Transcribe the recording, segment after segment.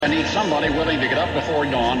I need somebody willing to get up before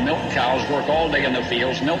dawn, milk cows, work all day in the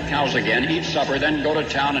fields, milk cows again, eat supper, then go to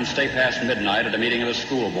town and stay past midnight at a meeting of the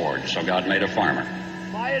school board. So God made a farmer.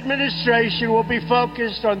 My administration will be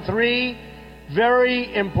focused on three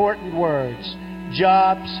very important words: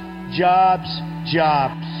 jobs, jobs,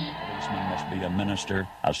 jobs. A policeman must be a minister,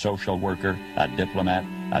 a social worker, a diplomat,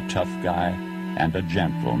 a tough guy, and a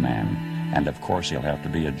gentleman. And of course he'll have to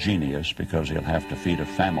be a genius because he'll have to feed a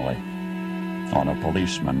family on a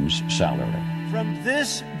policeman's salary. From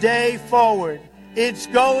this day forward, it's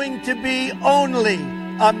going to be only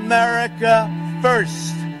America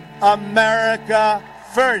first. America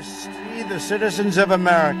first. We, the citizens of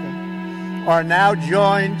America, are now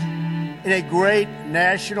joined in a great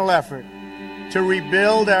national effort to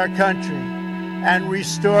rebuild our country and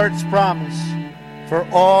restore its promise for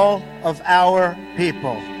all of our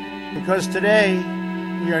people. Because today,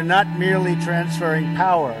 we are not merely transferring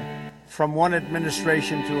power from one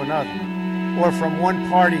administration to another, or from one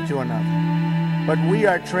party to another, but we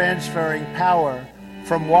are transferring power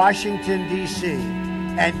from Washington, D.C.,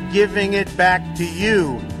 and giving it back to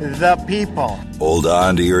you, the people. Hold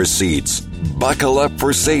on to your seats. Buckle up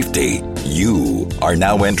for safety. You are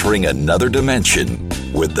now entering another dimension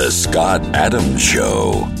with The Scott Adams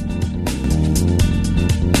Show.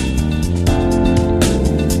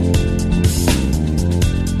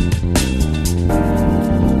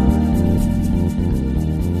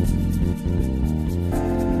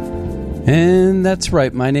 And that's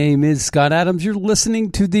right. My name is Scott Adams. You're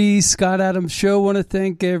listening to the Scott Adams Show. I want to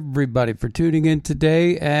thank everybody for tuning in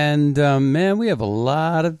today. And, man, we have a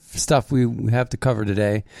lot of stuff we have to cover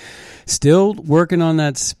today. Still working on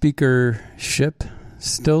that speakership.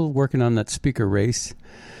 Still working on that speaker race.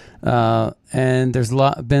 And there's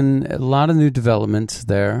been a lot of new developments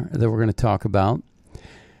there that we're going to talk about.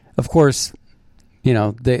 Of course, you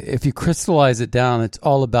know, if you crystallize it down, it's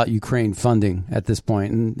all about Ukraine funding at this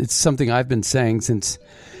point. And it's something I've been saying since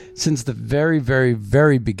the very, very,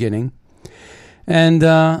 very beginning. And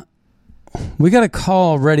we got a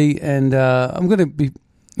call already. And I'm going to be,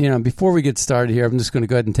 you know, before we get started here, I'm just going to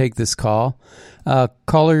go ahead and take this call.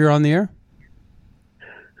 Caller, you're on the air.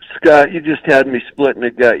 Scott, you just had me split in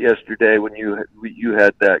the gut yesterday when you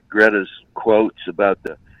had that Greta's quotes about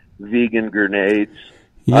the vegan grenades.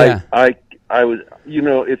 Yeah. I was, you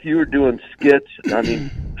know, if you were doing skits, I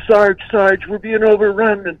mean, Sarge, we're being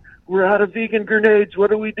overrun and we're out of vegan grenades. What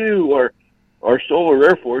do we do? Or our Solar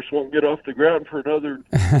Air Force won't get off the ground for another.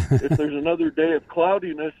 If there's another day of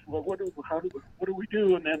cloudiness, well, what do we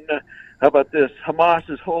do? And then how about this? Hamas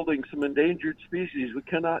is holding some endangered species. We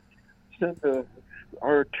cannot send our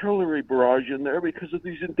artillery barrage in there because of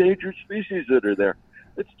these endangered species that are there.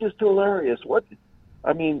 It's just hilarious.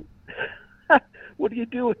 What do you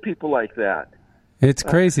do with people like that? It's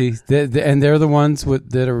crazy. And they're the ones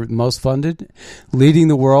that are most funded, leading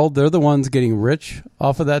the world. They're the ones getting rich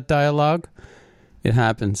off of that dialogue. It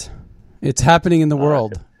happens. It's happening in the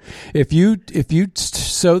world. If you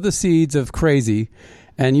sow the seeds of crazy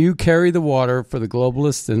and you carry the water for the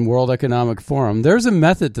globalists and World Economic Forum, there's a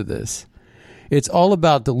method to this. It's all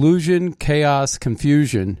about delusion, chaos,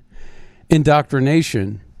 confusion,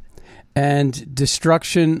 indoctrination, and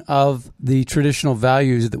destruction of the traditional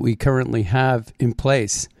values that we currently have in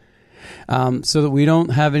place, so that we don't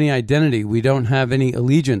have any identity, we don't have any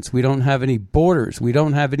allegiance, we don't have any borders, we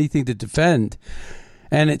don't have anything to defend.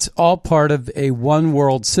 And it's all part of a one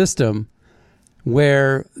world system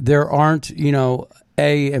where there aren't, you know,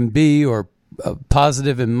 A and B or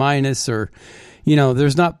positive and minus, or, you know,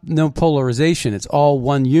 there's no polarization. It's all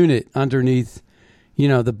one unit underneath, you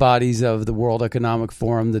know, the bodies of the World Economic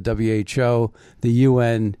Forum, the WHO, the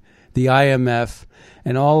UN, the IMF,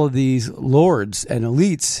 and all of these lords and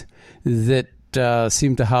elites that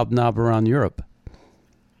seem to hobnob around Europe.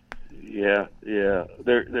 Yeah.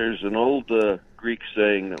 There's an old Greek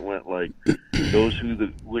saying that went like, "Those who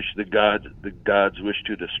wish the gods wish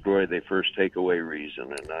to destroy, they first take away reason."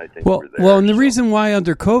 And I think we're there. Well, and the reason why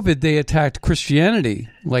under COVID they attacked Christianity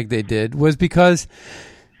like they did was because,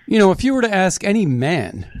 you know, if you were to ask any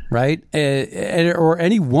man, right, or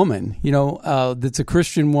any woman, you know, that's a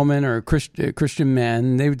Christian woman or a Christian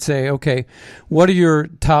man, they would say, okay, what are your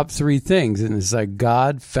top three things? And it's like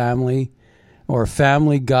God, family, or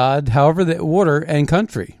family, God, however the order, and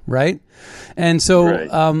country, right? And so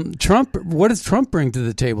right. Trump, what does Trump bring to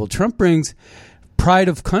the table? Trump brings pride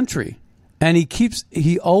of country. And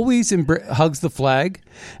he always hugs the flag,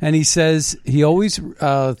 and he says he always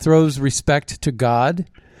throws respect to God.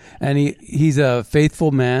 And he's a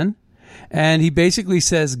faithful man, and he basically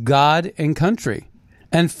says God and country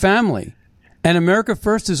and family. And America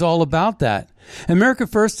First is all about that. America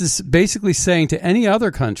First is basically saying to any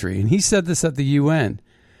other country, and he said this at the UN,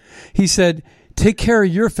 he said, take care of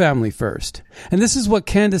your family first. And this is what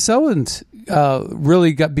Candace Owens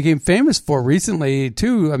really became famous for recently,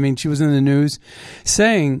 too. I mean, she was in the news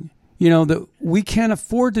saying, that we can't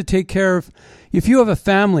afford to take care of, if you have a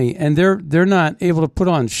family and they're not able to put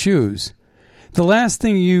on shoes, the last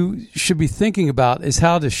thing you should be thinking about is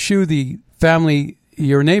how to shoe the family,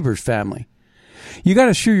 your neighbor's family. You got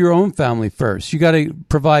to shoe your own family first. You got to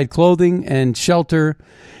provide clothing and shelter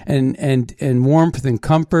and warmth and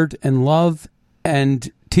comfort and love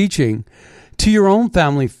and teaching to your own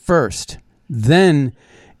family first. Then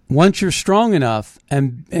once you're strong enough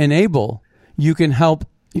and able, you can help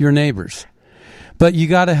your neighbors. But you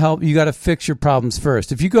got to fix your problems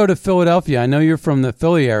first. If you go to Philadelphia, I know you're from the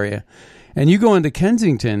Philly area, and you go into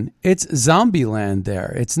Kensington, it's zombie land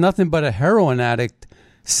there. It's nothing but a heroin addict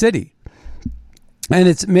city. And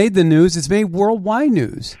it's made the news. It's made worldwide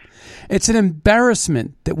news. It's an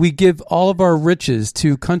embarrassment that we give all of our riches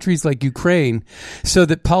to countries like Ukraine so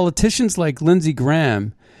that politicians like Lindsey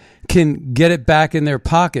Graham can get it back in their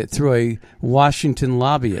pocket through a Washington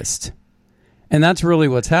lobbyist. And that's really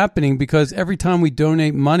what's happening, because every time we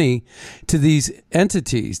donate money to these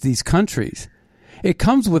entities, these countries, it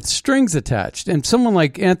comes with strings attached. And someone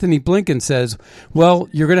like Anthony Blinken says, well,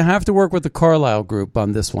 you're going to have to work with the Carlyle Group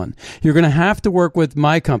on this one. You're going to have to work with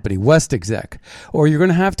my company, West Exec, or you're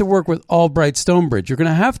going to have to work with Albright Stonebridge. You're going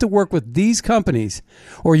to have to work with these companies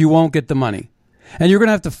or you won't get the money. And you're going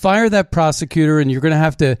to have to fire that prosecutor, and you're going to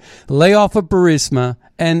have to lay off a Burisma,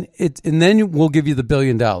 and then we'll give you the $1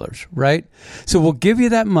 billion, right? So we'll give you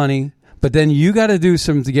that money, but then you got to do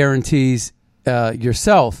some guarantees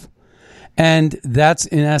yourself. And that's,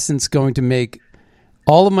 in essence, going to make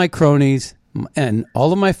all of my cronies and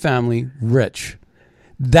all of my family rich.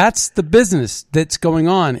 That's the business that's going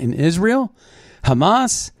on in Israel,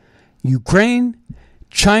 Hamas, Ukraine,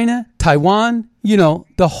 China, Taiwan,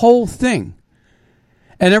 the whole thing.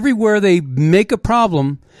 And everywhere they make a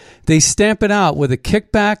problem, they stamp it out with a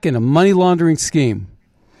kickback and a money laundering scheme.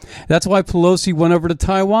 That's why Pelosi went over to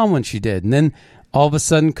Taiwan when she did. And then all of a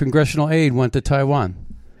sudden, congressional aid went to Taiwan.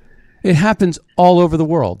 It happens all over the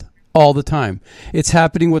world, all the time. It's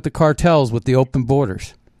happening with the cartels, with the open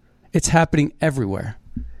borders. It's happening everywhere.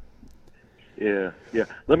 Yeah.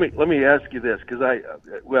 Let me ask you this, because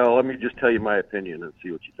let me just tell you my opinion and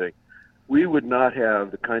see what you think. We would not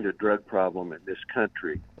have the kind of drug problem in this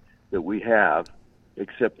country that we have,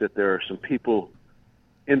 except that there are some people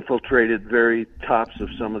infiltrated very tops of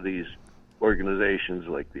some of these organizations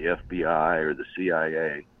like the FBI or the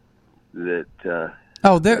CIA that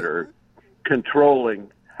are controlling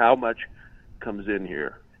how much comes in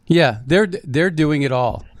here. Yeah, they're doing it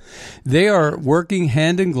all. They are working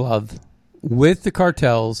hand in glove with the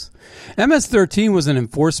cartels. MS-13 was an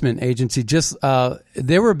enforcement agency.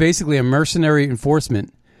 They were basically a mercenary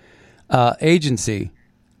enforcement agency,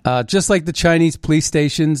 just like the Chinese police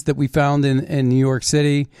stations that we found in New York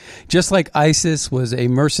City, just like ISIS was a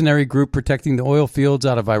mercenary group protecting the oil fields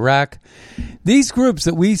out of Iraq. These groups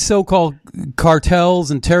that we so-called cartels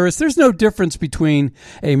and terrorists, there's no difference between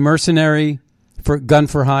a mercenary for gun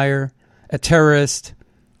for hire, a terrorist,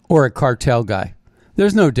 or a cartel guy.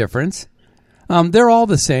 There's no difference. They're all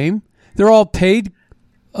the same. They're all paid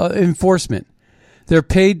enforcement. They're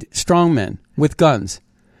paid strongmen with guns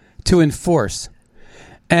to enforce.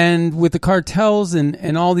 And with the cartels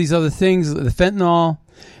and all these other things, the fentanyl,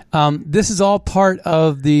 this is all part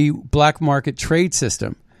of the black market trade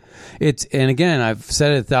system. And again, I've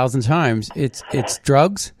said it 1,000 times. It's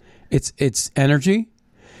drugs, it's energy,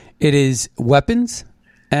 it is weapons,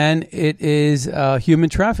 and it is human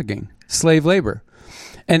trafficking, slave labor.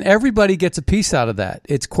 And everybody gets a piece out of that.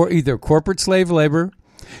 It's either corporate slave labor,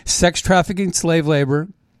 sex trafficking slave labor.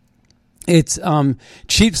 It's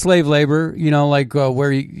cheap slave labor,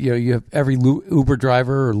 where you have every Uber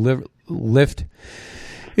driver or Lyft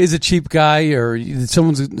is a cheap guy, or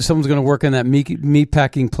someone's going to work in that meat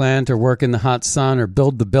packing plant or work in the hot sun or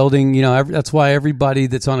build the building. That's why everybody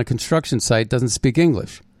that's on a construction site doesn't speak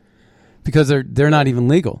English, because they're not even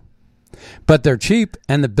legal. But they're cheap,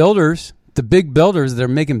 and the builders, the big builders that are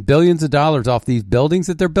making billions of dollars off these buildings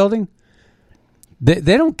that they're building,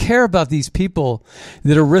 they don't care about these people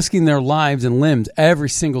that are risking their lives and limbs every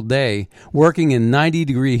single day, working in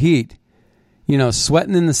 90-degree heat,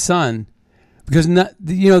 sweating in the sun. Because,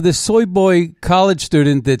 this soy boy college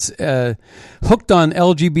student that's hooked on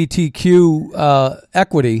LGBTQ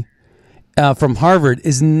equity from Harvard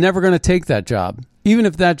is never going to take that job, even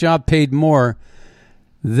if that job paid more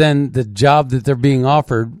than the job that they're being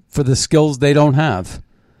offered for the skills they don't have.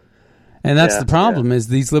 And that's the problem is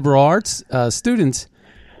these liberal arts students,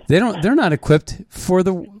 they're not equipped for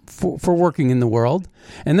working in the world,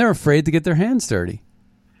 and they're afraid to get their hands dirty.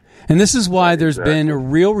 And this is why there's been a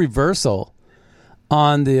real reversal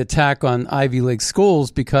on the attack on Ivy League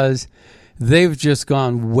schools, because they've just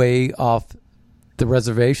gone way off the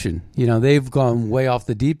reservation. You know, they've gone way off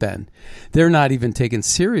the deep end. They're not even taken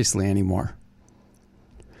seriously anymore.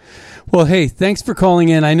 Well, hey, thanks for calling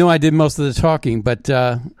in. I know I did most of the talking, but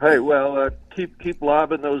hey, well, keep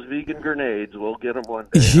lobbing those vegan grenades. We'll get them one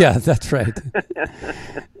day. Yeah, that's right.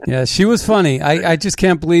 Yeah, she was funny. I just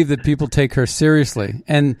can't believe that people take her seriously.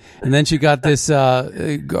 And then she got this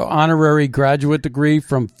honorary graduate degree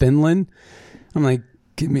from Finland. I'm like,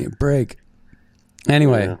 give me a break.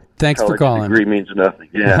 Anyway, thanks for calling. Degree means nothing.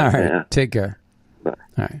 Yeah. All right, take care. Bye.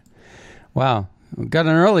 All right. Wow, we got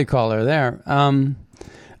an early caller there.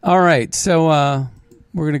 All right, so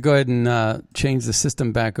we're going to go ahead and change the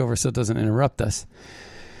system back over so it doesn't interrupt us.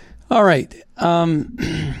 All right.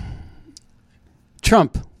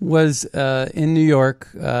 Trump was in New York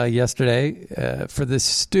yesterday for this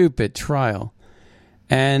stupid trial.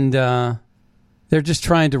 And they're just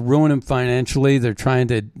trying to ruin him financially. They're trying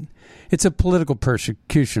to... It's a political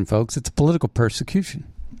persecution, folks. It's a political persecution.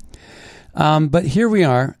 But here we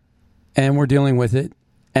are, and we're dealing with it.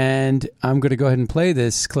 And I'm going to go ahead and play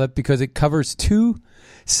this clip because it covers two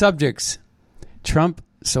subjects. Trump,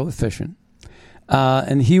 so efficient.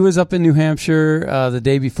 And he was up in New Hampshire the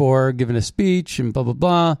day before giving a speech and blah, blah,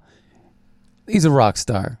 blah. He's a rock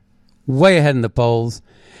star, way ahead in the polls.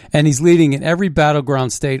 And he's leading in every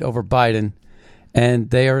battleground state over Biden. And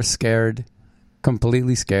they are scared,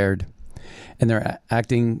 completely scared. And they're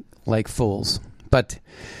acting like fools. But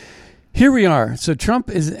here we are. So Trump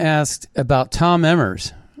is asked about Tom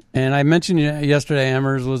Emmers. And I mentioned yesterday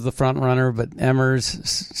Emmers was the front runner, but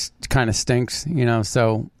Emmers kind of stinks, you know.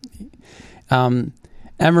 So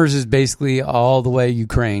Emmers is basically all the way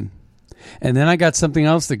Ukraine. And then I got something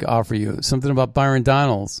else to offer you, something about Byron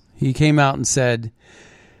Donalds. He came out and said,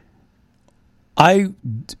 I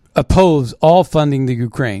oppose all funding to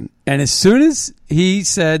Ukraine. And as soon as he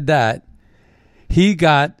said that, he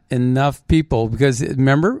got enough people, because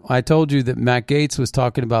remember, I told you that Matt Gaetz was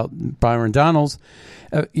talking about Byron Donalds,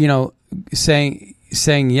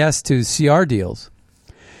 saying yes to CR deals.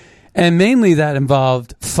 And mainly that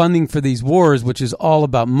involved funding for these wars, which is all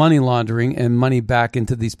about money laundering and money back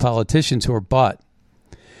into these politicians who are bought.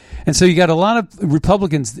 And so you got a lot of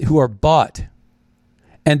Republicans who are bought,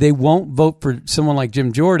 and they won't vote for someone like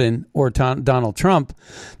Jim Jordan or Donald Trump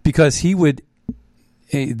because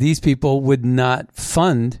these people would not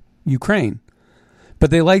fund Ukraine.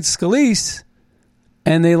 But they liked Scalise,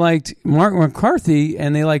 and they liked Mark McCarthy,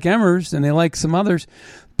 and they like Emmers, and they like some others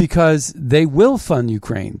because they will fund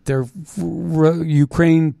Ukraine. They're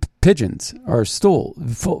Ukraine pigeons or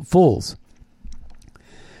fools.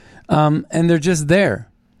 And they're just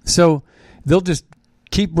there. So they'll just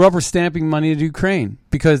keep rubber stamping money to Ukraine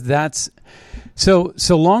because that's... So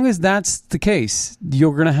long as that's the case,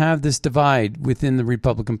 you're going to have this divide within the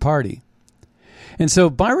Republican Party. And so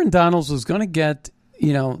Byron Donalds was going to get,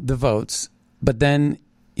 the votes, but then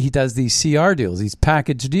he does these CR deals, these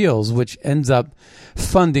package deals, which ends up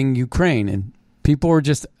funding Ukraine. And people are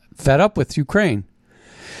just fed up with Ukraine.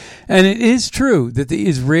 And it is true that the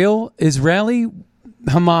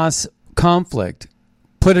Israeli-Hamas conflict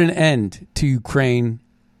put an end to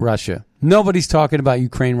Ukraine-Russia. Nobody's talking about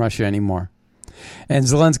Ukraine-Russia anymore. And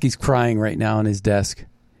Zelensky's crying right now on his desk,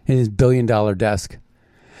 in his $1 billion desk.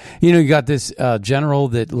 You got this general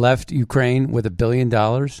that left Ukraine with $1 billion,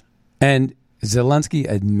 and Zelensky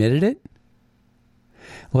admitted it.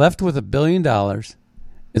 Left with $1 billion,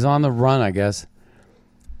 is on the run, I guess.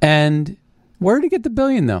 And where did he get the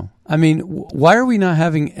billion, though? I mean, why are we not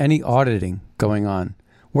having any auditing going on?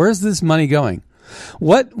 Where is this money going?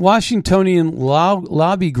 What Washingtonian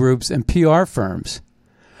lobby groups and PR firms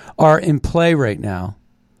are in play right now?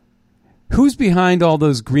 Who's behind all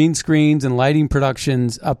those green screens and lighting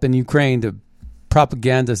productions up in Ukraine to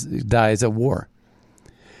propagandize a war?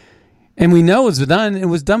 And we know it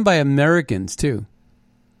was done by Americans, too.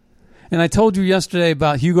 And I told you yesterday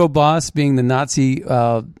about Hugo Boss being the Nazi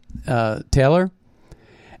tailor,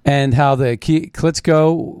 and how the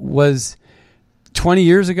Klitschko was 20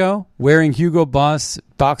 years ago wearing Hugo Boss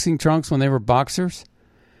boxing trunks when they were boxers.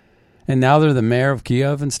 And now they're the mayor of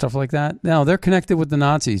Kiev and stuff like that. No, they're connected with the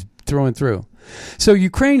Nazis through and through. So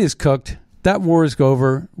Ukraine is cooked. That war is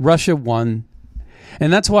over. Russia won.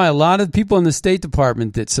 And that's why a lot of people in the State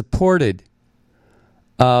Department that supported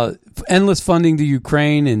endless funding to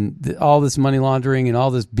Ukraine and all this money laundering and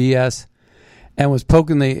all this BS, and was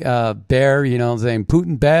poking the bear, saying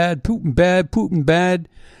Putin bad, Putin bad, Putin bad,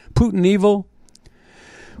 Putin evil.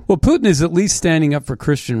 Well, Putin is at least standing up for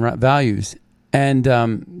Christian values. And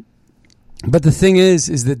but the thing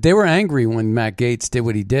is that they were angry when Matt Gaetz did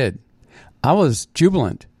what he did. I was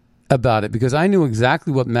jubilant about it because I knew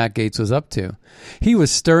exactly what Matt Gaetz was up to. He was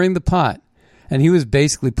stirring the pot, and he was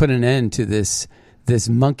basically putting an end to this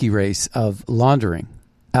monkey race of laundering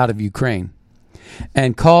out of Ukraine,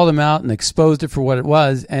 and called him out and exposed it for what it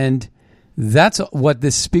was. And that's what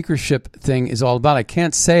this speakership thing is all about. I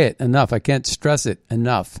can't say it enough. I can't stress it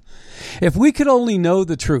enough. If we could only know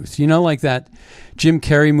the truth, like that Jim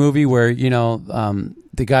Carrey movie where,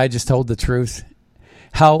 the guy just told the truth,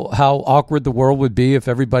 how awkward the world would be if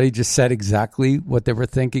everybody just said exactly what they were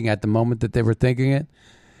thinking at the moment that they were thinking it.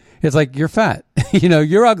 It's like, you're fat,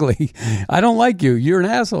 you're ugly. I don't like you. You're an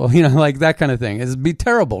asshole, like that kind of thing. It'd be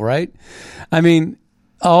terrible, right? I mean,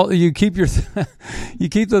 you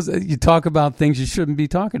talk about things you shouldn't be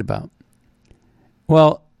talking about.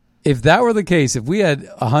 Well, if that were the case, if we had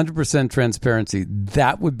 100% transparency,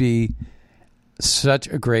 that would be such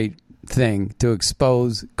a great thing to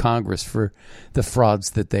expose Congress for the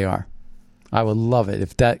frauds that they are. I would love it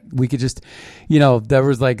if we could just, there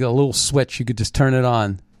was like a little switch, you could just turn it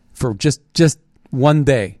on for just one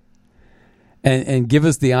day and give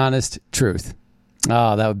us the honest truth.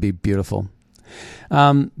 Oh, that would be beautiful.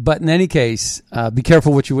 But in any case, be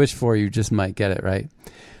careful what you wish for. You just might get it, right?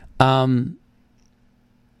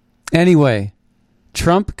 Anyway,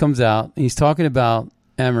 Trump comes out. He's talking about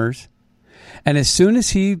Emmers. And as soon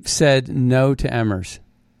as he said no to Emmers,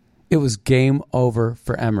 it was game over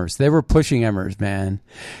for Emmers. They were pushing Emmers, man.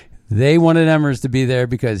 They wanted Emmers to be there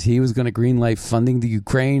because he was going to greenlight funding to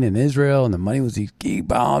Ukraine and Israel, and the money was to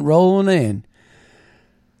keep on rolling in.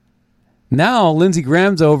 Now, Lindsey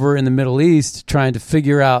Graham's over in the Middle East trying to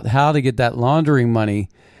figure out how to get that laundering money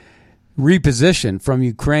repositioned from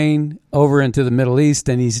Ukraine over into the Middle East,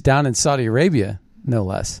 and he's down in Saudi Arabia, no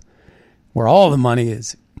less, where all the money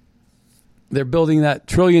is. They're building that $1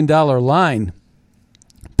 trillion line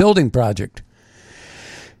building project.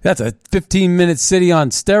 That's a 15-minute city on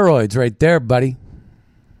steroids right there, buddy.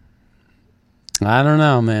 I don't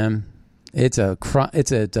know, man. It's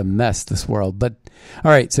a mess, this world. But all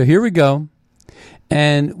right, so here we go.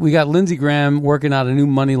 And we got Lindsey Graham working out a new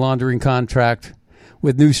money laundering contract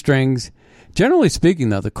with new strings. Generally speaking,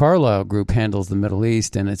 though, the Carlyle Group handles the Middle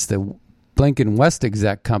East, and it's the Blinken West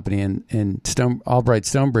Exec Company and Albright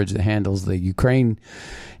Stonebridge that handles the Ukraine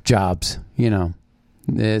jobs,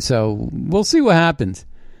 So we'll see what happens.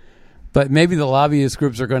 But maybe the lobbyist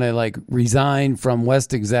groups are going to resign from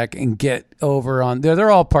West Exec and get over on.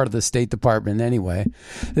 They're all part of the State Department anyway.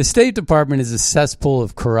 The State Department is a cesspool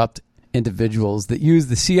of corrupt individuals that use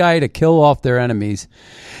the CIA to kill off their enemies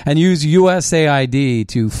and use USAID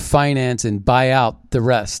to finance and buy out the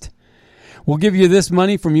rest. We'll give you this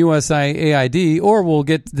money from USAID, or we'll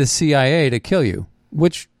get the CIA to kill you.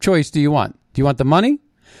 Which choice do you want? Do you want the money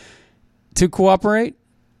to cooperate?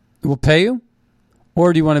 We'll pay you.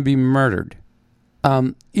 Or do you want to be murdered?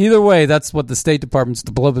 Either way, that's what the State Department's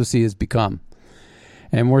diplomacy has become.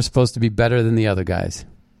 And we're supposed to be better than the other guys.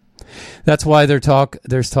 That's why there's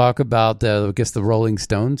talk about, I guess the Rolling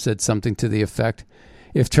Stones said something to the effect,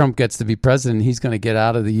 if Trump gets to be president, he's going to get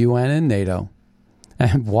out of the UN and NATO.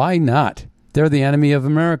 And why not? They're the enemy of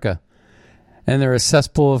America. And they're a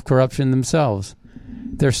cesspool of corruption themselves.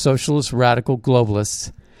 They're socialist, radical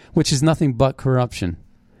globalists, which is nothing but corruption.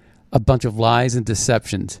 A bunch of lies and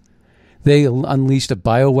deceptions. They unleashed a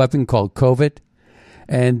bioweapon called COVID,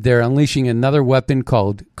 and they're unleashing another weapon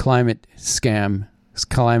called climate scam,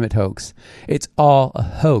 climate hoax. It's all a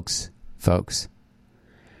hoax, folks.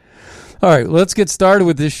 All right, let's get started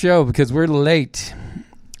with this show because we're late.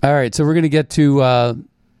 All right, so we're going to get to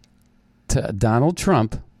Donald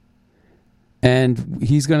Trump, and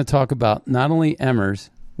he's going to talk about not only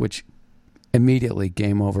Emmers, which immediately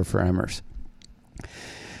game over for Emmers.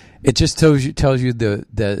 It just tells you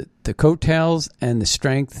the coattails and the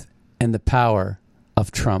strength and the power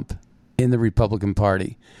of Trump in the Republican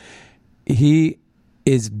Party. He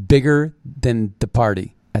is bigger than the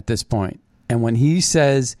party at this point. And when he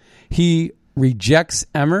says he rejects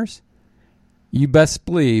Emmers, you best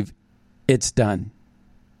believe it's done.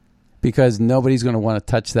 Because nobody's going to want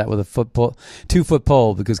to touch that with a 2-foot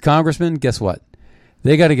pole. Because congressmen, guess what?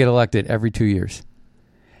 They got to get elected every 2 years.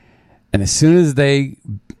 And as soon as they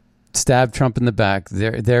stab Trump in the back,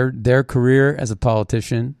 their career as a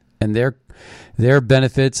politician and their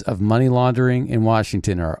benefits of money laundering in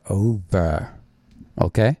Washington are over.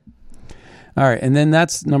 Okay? All right, and then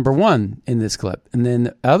that's number one in this clip. And then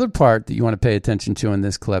the other part that you want to pay attention to in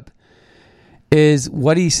this clip is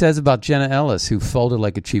what he says about Jenna Ellis, who folded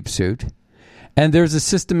like a cheap suit. And there's a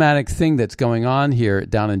systematic thing that's going on here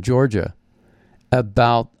down in Georgia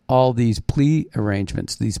about all these plea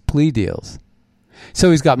arrangements, these plea deals.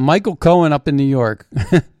 So he's got Michael Cohen up in New York.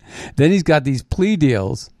 Then he's got these plea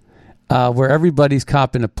deals where everybody's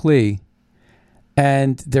copping a plea.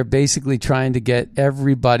 And they're basically trying to get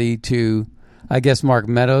everybody to, I guess Mark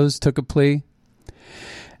Meadows took a plea.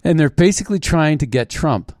 And they're basically trying to get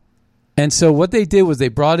Trump. And so what they did was they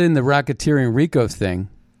brought in the racketeering RICO thing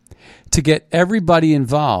to get everybody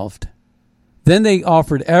involved. Then they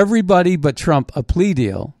offered everybody but Trump a plea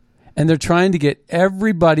deal. And they're trying to get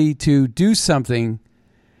everybody to do something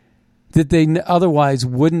that they otherwise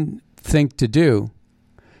wouldn't think to do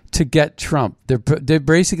to get Trump. They're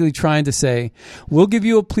basically trying to say, we'll give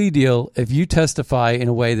you a plea deal if you testify in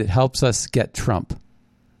a way that helps us get Trump.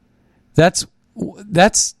 That's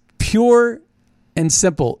pure and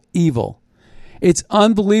simple evil. It's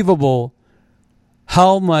unbelievable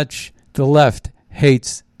how much the left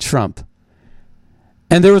hates Trump.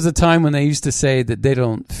 And there was a time when they used to say that they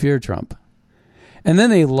don't fear Trump. And then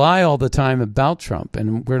they lie all the time about Trump.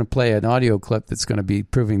 And we're going to play an audio clip that's going to be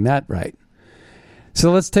proving that right.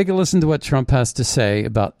 So let's take a listen to what Trump has to say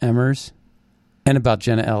about Emmers and about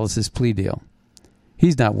Jenna Ellis's plea deal.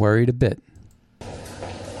 He's not worried a bit. Mr.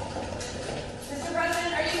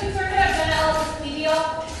 President, are you concerned about Jenna Ellis's plea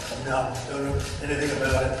deal? No, don't know anything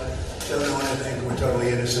about it. Don't know anything. We're totally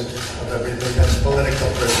innocent of everything. That's political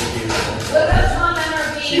persecution. What about Tom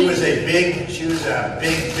Emmer being... She was a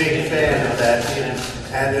big fan of that.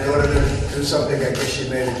 And in order to do something, I guess she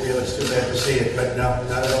made a deal. It's too bad to see it, but no,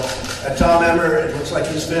 not at all. Tom Emmer, it looks like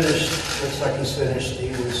he's finished. He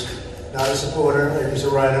was not a supporter. He was a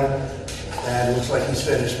rhino. And it looks like he's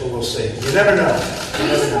finished, but we'll see. You never know. Do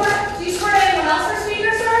you support anyone else for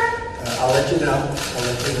Speaker, sir? I'll let you know.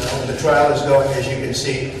 The trial is going, as you can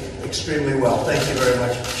see, extremely well. Thank you very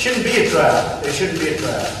much. Shouldn't be a trial. There shouldn't be a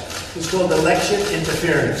trial. It's called election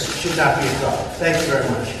interference. It should not be a trial. Thank you very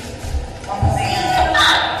much.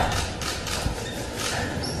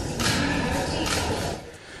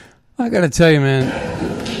 I got to tell you,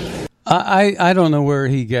 man, I don't know where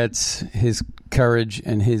he gets his courage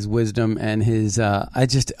and his wisdom and his,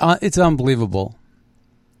 it's unbelievable.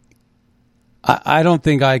 I don't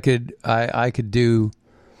think I could do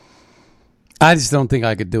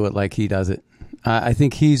it like he does it. I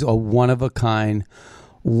think he's a one-of-a-kind,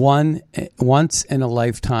 once in a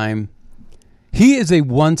lifetime. He is a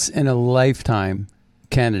once-in-a-lifetime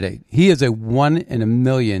candidate. He is a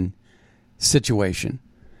one-in-a-million situation.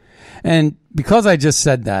 And because I just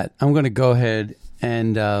said that, I'm going to go ahead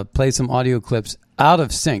and play some audio clips out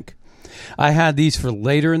of sync. I had these for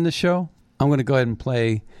later in the show. I'm going to go ahead and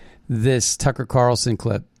play this Tucker Carlson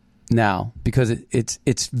clip now because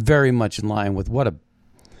it's very much in line with what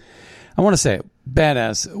I want to say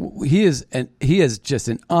badass. He is just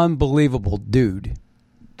an unbelievable dude,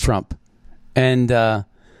 Trump. And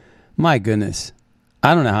my goodness,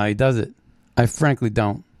 I don't know how he does it. I frankly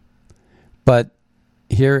don't. But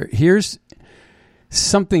here's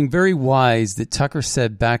something very wise that Tucker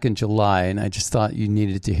said back in July, and I just thought you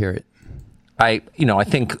needed to hear it. I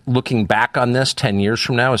think looking back on this 10 years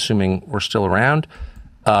from now, assuming we're still around,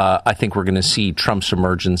 I think we're going to see Trump's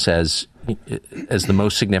emergence as the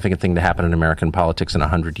most significant thing to happen in American politics in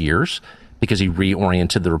 100 years, because he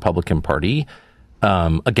reoriented the Republican Party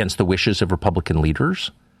against the wishes of Republican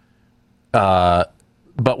leaders. But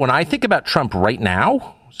when I think about Trump right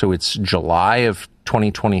now, so it's July of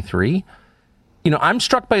 2023, I'm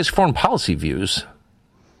struck by his foreign policy views.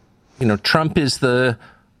 Trump is the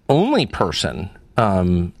only person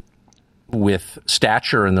with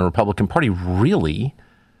stature in the Republican Party, really,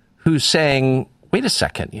 who's saying, wait a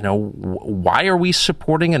second, why are we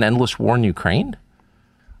supporting an endless war in Ukraine?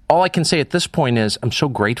 All I can say at this point is I'm so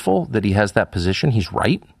grateful that he has that position. He's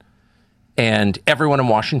right. And everyone in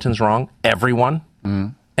Washington's wrong. Everyone.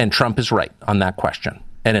 And Trump is right on that question.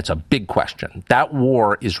 And it's a big question. That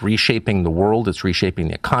war is reshaping the world. It's reshaping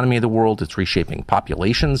the economy of the world. It's reshaping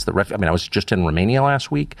populations. I was just in Romania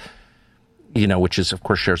last week, which is, of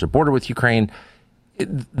course, shares a border with Ukraine.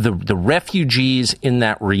 The refugees in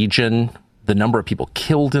that region, the number of people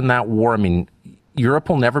killed in that war, Europe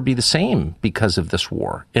will never be the same because of this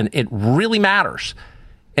war. And it really matters.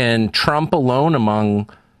 And Trump alone among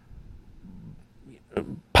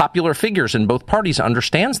popular figures in both parties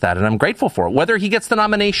understands that, and I'm grateful for it. Whether he gets the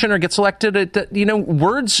nomination or gets elected,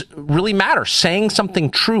 words really matter. Saying something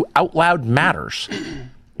true out loud matters.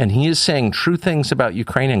 And he is saying true things about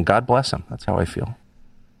Ukraine, and God bless him. That's how I feel.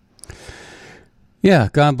 Yeah,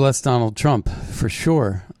 God bless Donald Trump, for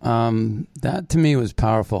sure. That, to me, was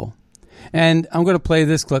powerful. And I'm going to play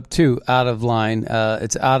this clip, too, out of line.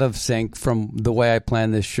 It's out of sync from the way I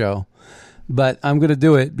planned this show. But I'm going to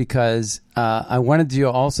do it because I wanted you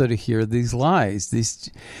also to hear these lies.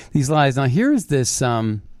 These lies. Now, here's this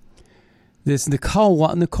this Nicole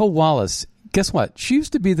Wallace. Guess what? She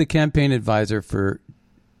used to be the campaign advisor for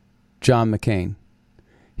John McCain.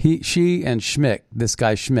 She and Schmidt, this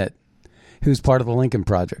guy Schmidt, who's part of the Lincoln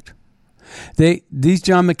Project. These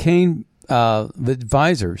John McCain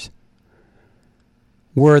advisors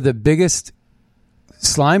were the biggest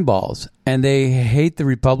slime balls, and they hate the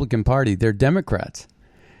Republican Party. They're Democrats.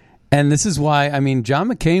 And this is why, I mean, John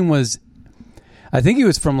McCain was, I think he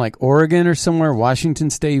was from like Oregon or somewhere, Washington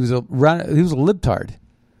State. He was a libtard.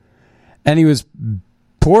 And he was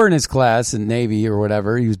poor in his class in Navy or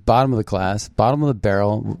whatever. He was bottom of the class, bottom of the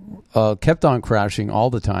barrel, kept on crashing all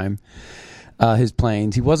the time, his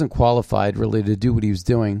planes. He wasn't qualified really to do what he was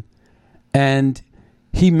doing. And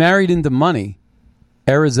he married into money,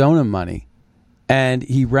 Arizona money. And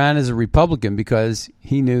he ran as a Republican because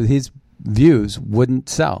he knew his views wouldn't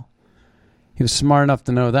sell. He was smart enough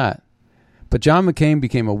to know that. But John McCain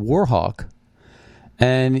became a war hawk,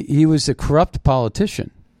 and he was a corrupt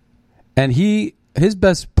politician. And his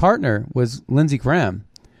best partner was Lindsey Graham,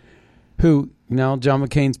 who, John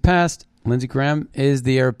McCain's passed. Lindsey Graham is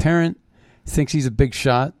the heir apparent, thinks he's a big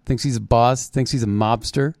shot, thinks he's a boss, thinks he's a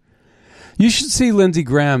mobster. You should see Lindsey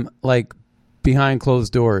Graham, like, behind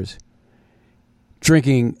closed doors,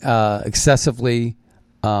 drinking excessively,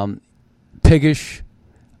 piggish,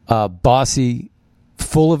 bossy,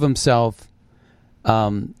 full of himself,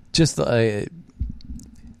 just like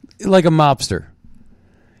a mobster.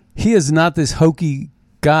 He is not this hokey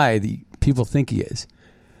guy that people think he is.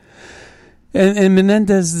 And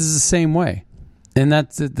Menendez is the same way. And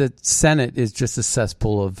that's the Senate is just a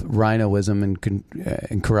cesspool of rhinoism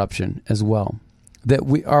and corruption as well.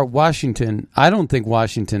 Washington, I don't think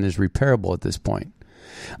Washington is repairable at this point.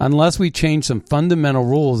 Unless we change some fundamental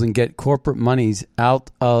rules and get corporate monies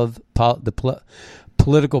out of the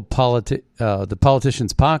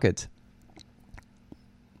politicians' pockets.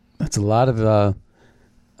 That's a lot of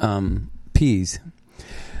P's.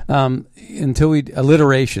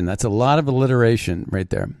 Alliteration. That's a lot of alliteration right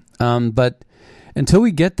there. But until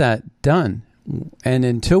we get that done, and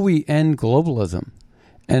until we end globalism,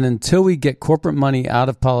 and until we get corporate money out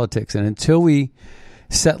of politics, and until we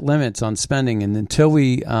set limits on spending, and until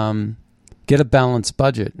we get a balanced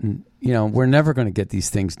budget, and we're never going to get these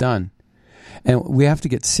things done. And we have to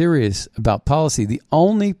get serious about policy. The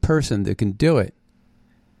only person that can do it,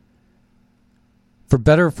 for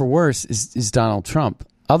better or for worse, is Donald Trump.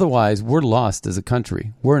 Otherwise, we're lost as a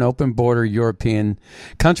country. We're an open border European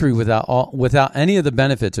country without any of the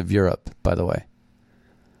benefits of Europe, by the way.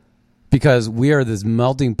 Because we are this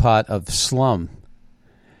melting pot of slum.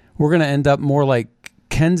 We're going to end up more like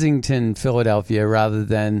Kensington, Philadelphia, rather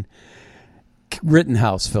than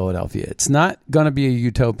Rittenhouse, Philadelphia. It's not going to be a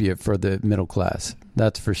utopia for the middle class.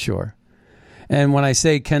 That's for sure. And when I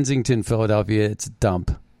say Kensington, Philadelphia, it's a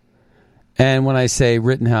dump. And when I say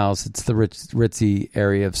Rittenhouse, it's the ritzy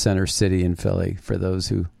area of Center City in Philly, for those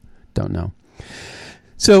who don't know.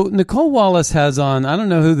 So Nicole Wallace has on, I don't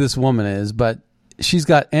know who this woman is, but she's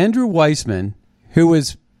got Andrew Weissman, who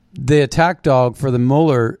was the attack dog for the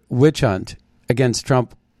Mueller witch hunt against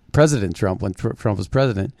President Trump, when Trump was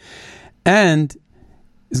president, and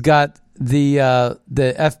has got the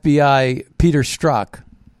FBI Peter Strzok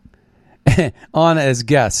on as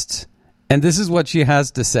guests. And this is what she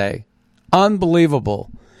has to say. Unbelievable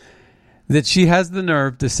that she has the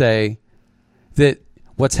nerve to say that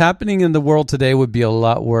what's happening in the world today would be a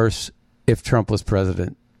lot worse if Trump was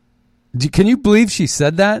president. Can you believe she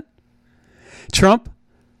said that? Trump,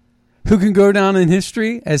 who can go down in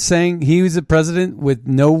history as saying he was a president with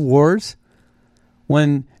no wars,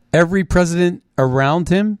 when every president around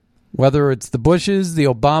him, whether it's the Bushes, the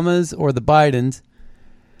Obamas, or the Bidens,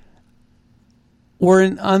 were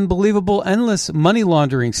in unbelievable, endless money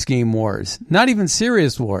laundering scheme wars. Not even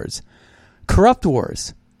serious wars. Corrupt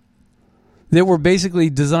wars that were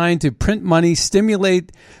basically designed to print money,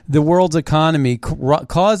 stimulate the world's economy,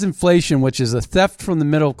 cause inflation, which is a theft from the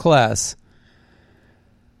middle class,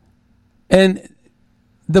 and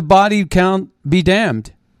the body count be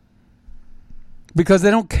damned. Because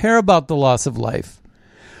they don't care about the loss of life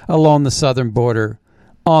along the southern border,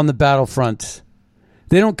 on the battlefront.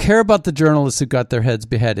 They don't care about the journalists who got their heads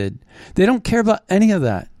beheaded. They don't care about any of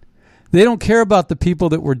that. They don't care about the people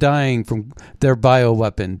that were dying from their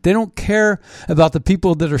bioweapon. They don't care about the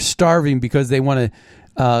people that are starving because they want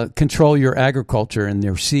to control your agriculture and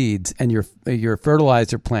your seeds and your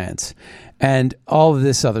fertilizer plants and all of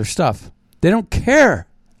this other stuff. They don't care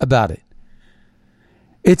about it.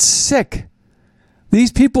 It's sick.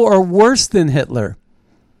 These people are worse than Hitler.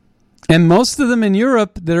 And most of them in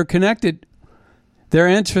Europe that are connected, their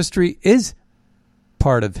ancestry is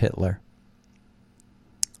part of Hitler.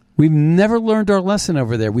 We've never learned our lesson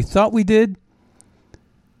over there. We thought we did.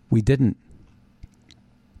 We didn't.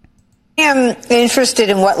 I'm interested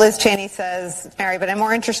in what Liz Cheney says, Mary, but I'm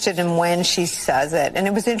more interested in when she says it. And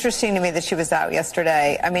it was interesting to me that she was out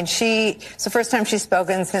yesterday. I mean, it's the first time she's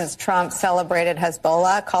spoken since Trump celebrated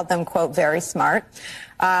Hezbollah, called them, quote, very smart.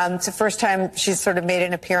 It's the first time she's sort of made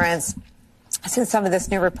an appearance since some of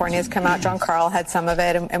this new reporting has come out. John Carl had some of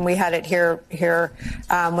it, and we had it here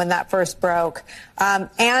when that first broke.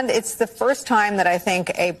 And it's the first time that I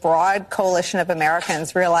think a broad coalition of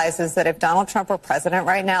Americans realizes that if Donald Trump were president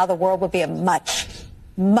right now, the world would be a much,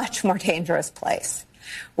 much more dangerous place,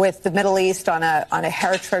 with the Middle East on a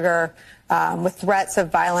hair trigger, with threats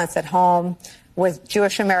of violence at home, with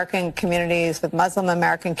Jewish American communities, with Muslim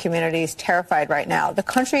American communities terrified right now. The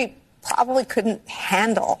country probably couldn't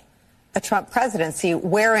handle a Trump presidency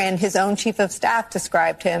wherein his own chief of staff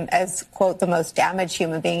described him as, quote, the most damaged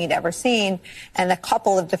human being he'd ever seen, and a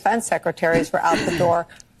couple of defense secretaries were out the door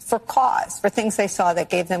for cause, for things they saw that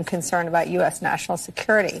gave them concern about U.S. national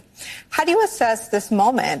security. How do you assess this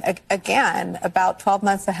moment, again, about 12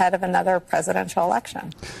 months ahead of another presidential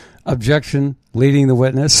election? Objection, leading the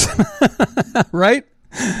witness. Right?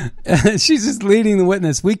 She's just leading the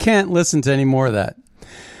witness. We can't listen to any more of that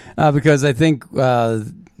because I think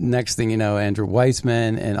next thing you know, Andrew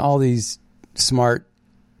Weissman and all these smart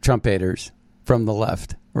Trump haters from the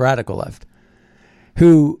left, radical left,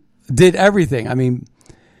 who did everything. I mean,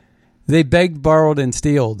 they begged, borrowed, and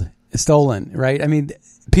stolen, right? I mean,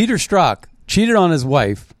 Peter Strzok cheated on his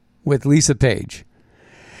wife with Lisa Page,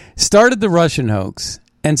 started the Russian hoax,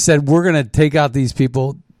 and said, we're going to take out these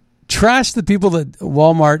people, trash the people at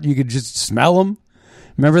Walmart. You could just smell them.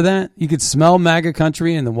 Remember that? You could smell MAGA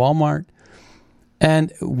country in the Walmart.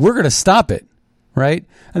 And we're going to stop it, right?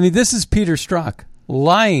 I mean, this is Peter Strzok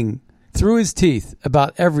lying through his teeth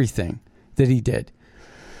about everything that he did.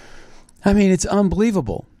 I mean, it's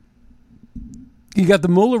unbelievable. You got the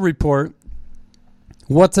Mueller report.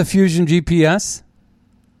 What's a fusion GPS?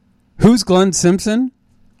 Who's Glenn Simpson?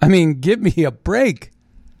 I mean, give me a break.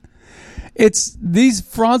 It's these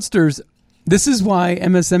fraudsters. This is why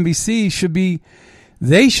MSNBC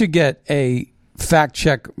should get a fact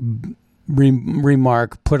check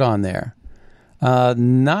remark put on there,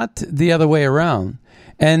 not the other way around.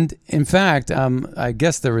 And in fact, I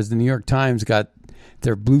guess there was the New York Times got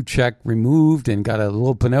their blue check removed and got a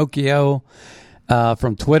little Pinocchio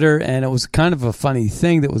from Twitter, and it was kind of a funny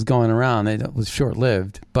thing that was going around. It was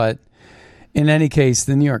short-lived, but in any case,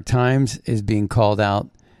 the New York Times is being called out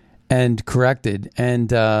and corrected, and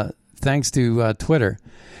thanks to Twitter.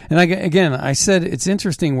 And I said it's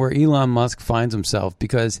interesting where Elon Musk finds himself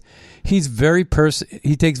because he takes very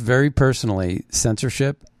personally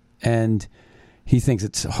censorship, and he thinks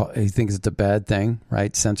it's a bad thing,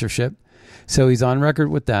 right? Censorship. So he's on record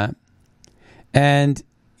with that, and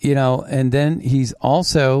and then he's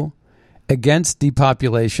also against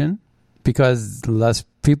depopulation because less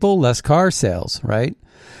people, less car sales, right?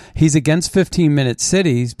 He's against 15-minute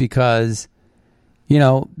cities because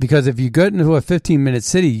if you get into a 15-minute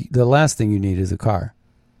city, the last thing you need is a car,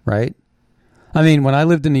 right? I mean, when I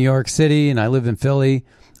lived in New York City and I live in Philly,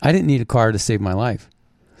 I didn't need a car to save my life.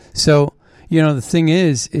 So, the thing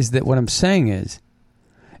is that what I'm saying is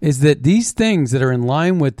that these things that are in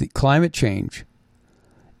line with the climate change,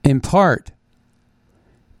 in part,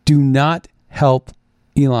 do not help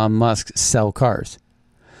Elon Musk sell cars.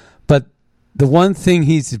 But the one thing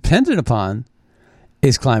he's dependent upon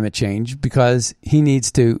is climate change because he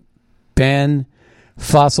needs to ban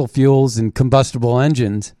fossil fuels and combustion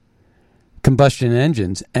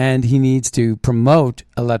engines, and he needs to promote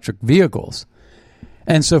electric vehicles.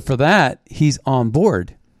 And so for that, he's on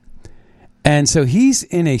board. And so he's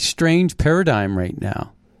in a strange paradigm right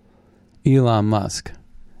now, Elon Musk.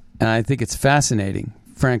 And I think it's fascinating,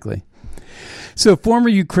 frankly. So former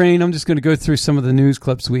Ukraine, I'm just going to go through some of the news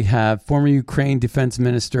clips we have. Former Ukraine Defense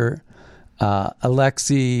Minister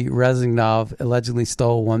Alexei Reznikov allegedly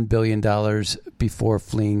stole $1 billion before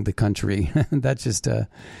fleeing the country. That's just a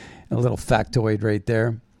little factoid right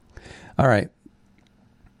there. All right.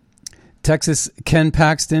 Texas Ken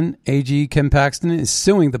Paxton, AG Ken Paxton, is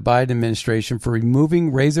suing the Biden administration for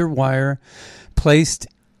removing razor wire placed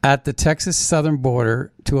at the Texas southern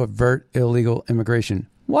border to avert illegal immigration.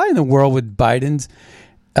 Why in the world would Biden's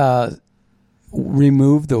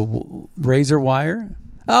remove the razor wire?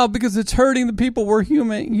 Oh, because it's hurting the people. We're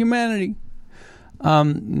humanity.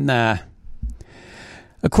 Nah.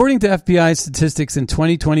 According to FBI statistics in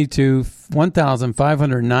 2022,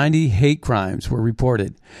 1,590 hate crimes were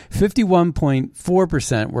reported.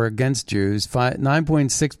 51.4% were against Jews,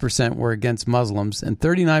 9.6% were against Muslims, and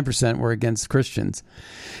 39% were against Christians.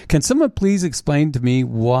 Can someone please explain to me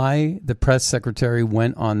why the press secretary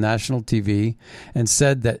went on national TV and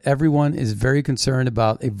said that everyone is very concerned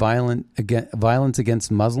about violence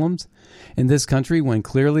against Muslims in this country when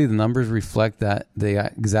clearly the numbers reflect that the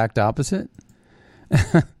exact opposite?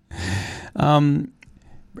 An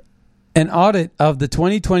audit of the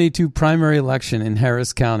 2022 primary election in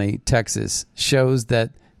Harris County, Texas, shows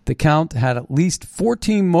that the count had at least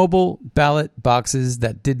 14 mobile ballot boxes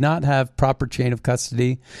that did not have proper chain of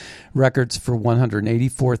custody records for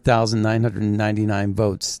 184,999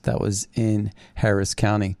 votes. That was in Harris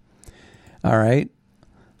County. All right.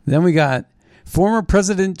 Then we got former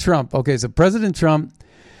President Trump. Okay, so President Trump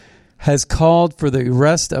has called for the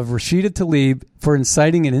arrest of Rashida Tlaib for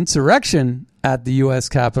inciting an insurrection at the U.S.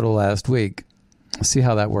 Capitol last week. Let's see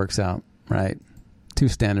how that works out, right? Two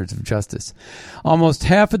standards of justice. Almost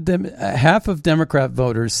half of Democrat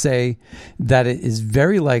voters say that it is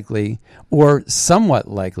very likely or somewhat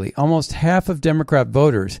likely. Almost half of Democrat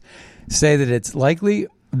voters say that it's likely,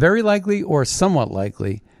 very likely, or somewhat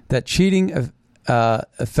likely that cheating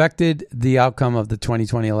affected the outcome of the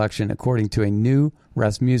 2020 election, according to a new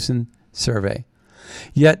Rasmussen survey.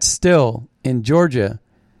 Yet still, in Georgia,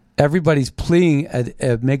 everybody's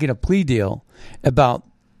making a plea deal about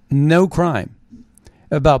no crime,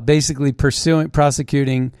 about basically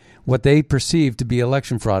prosecuting what they perceived to be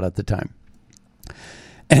election fraud at the time.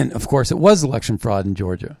 And, of course, it was election fraud in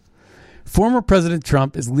Georgia. Former President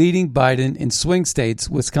Trump is leading Biden in swing states,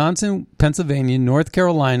 Wisconsin, Pennsylvania, North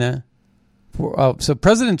Carolina. So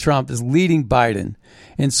President Trump is leading Biden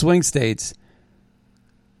in swing states,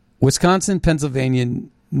 Wisconsin, Pennsylvania,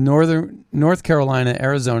 North Carolina,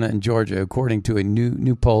 Arizona, and Georgia, according to a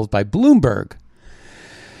new polls by Bloomberg.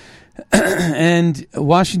 And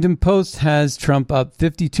Washington Post has Trump up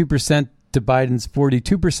 52% to Biden's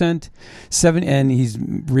 42%, and he's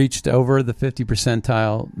reached over the 50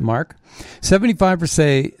 percentile mark.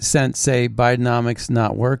 75% say Bidenomics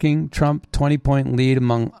not working. Trump 20-point lead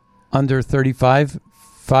among under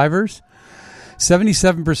 35-fivers.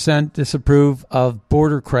 77% disapprove of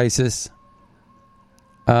border crisis.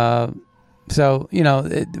 So,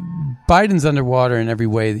 Biden's underwater in every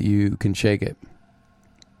way that you can shake it.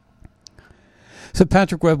 So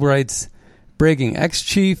Patrick Webb writes, breaking,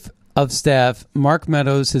 ex-chief of staff Mark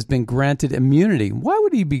Meadows has been granted immunity. Why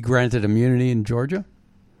would he be granted immunity in Georgia?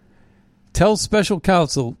 Tells special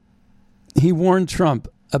counsel he warned Trump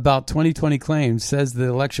about 2020 claims, says the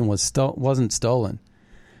election wasn't stolen.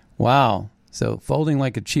 Wow. So folding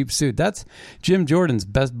like a cheap suit. That's Jim Jordan's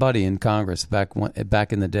best buddy in Congress back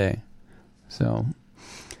in the day. So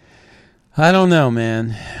I don't know,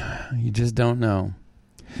 man. You just don't know.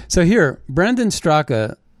 So here, Brendan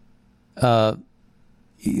Straka,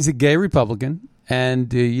 he's a gay Republican,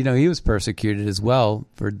 and he was persecuted as well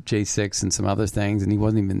for J6 and some other things, and he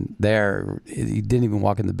wasn't even there. He didn't even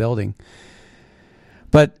walk in the building.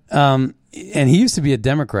 But and he used to be a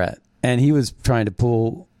Democrat, and he was trying to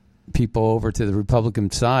pull people over to the Republican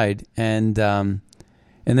side, and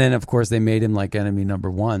then of course they made him like enemy number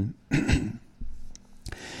one.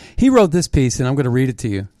 He wrote this piece, and I'm going to read it to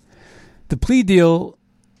you. The plea deal,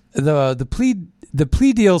 the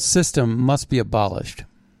plea deal system must be abolished.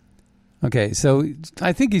 Okay, so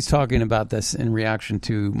I think he's talking about this in reaction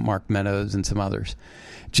to Mark Meadows and some others.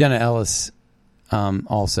 Jenna Ellis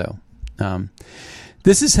also.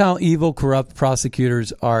 This is how evil, corrupt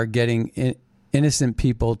prosecutors are getting innocent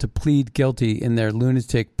people to plead guilty in their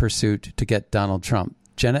lunatic pursuit to get Donald Trump.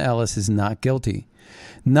 Jenna Ellis is not guilty.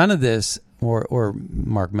 None of this, or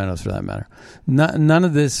Mark Meadows for that matter, none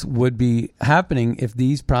of this would be happening if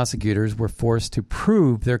these prosecutors were forced to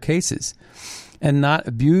prove their cases and not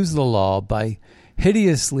abuse the law by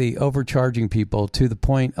hideously overcharging people to the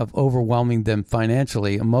point of overwhelming them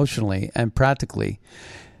financially, emotionally, and practically,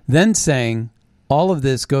 then saying, all of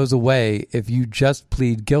this goes away if you just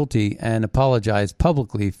plead guilty and apologize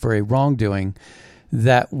publicly for a wrongdoing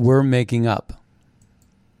that we're making up.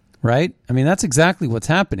 Right? I mean, that's exactly what's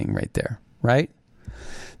happening right there, right?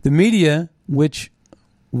 The media, which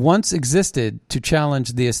once existed to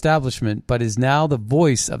challenge the establishment but is now the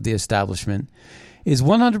voice of the establishment, is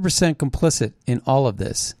 100% complicit in all of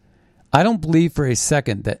this. I don't believe for a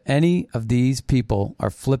second that any of these people are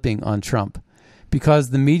flipping on Trump because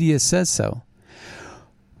the media says so.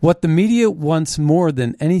 What the media wants more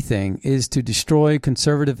than anything is to destroy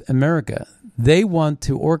conservative America. They want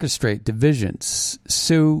to orchestrate divisions,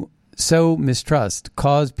 sow sow mistrust,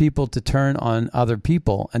 cause people to turn on other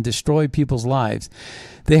people, and destroy people's lives.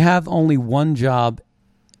 They have only one job,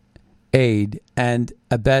 aid and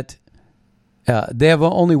abet. They have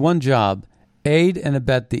only one job, aid and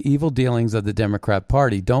abet the evil dealings of the Democrat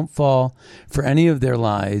Party. Don't fall for any of their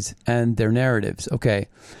lies and their narratives. Okay,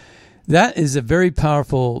 that is a very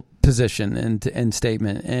powerful position and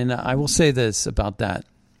statement, and I will say this about that.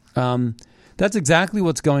 That's exactly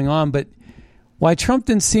what's going on, but why Trump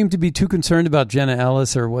didn't seem to be too concerned about Jenna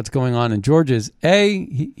Ellis or what's going on in Georgia is,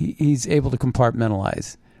 he's able to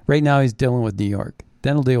compartmentalize. Right now he's dealing with New York.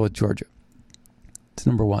 Then he'll deal with Georgia. It's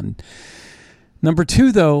number one. Number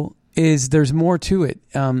two, though, is there's more to it.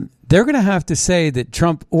 They're going to have to say that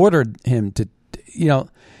Trump ordered him to,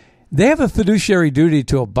 they have a fiduciary duty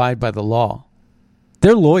to abide by the law.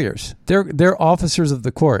 They're lawyers. They're officers of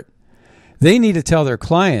the court. They need to tell their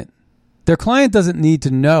client. Their client doesn't need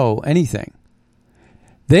to know anything.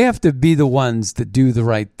 They have to be the ones that do the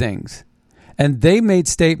right things. And they made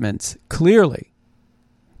statements clearly.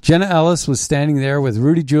 Jenna Ellis was standing there with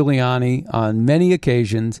Rudy Giuliani on many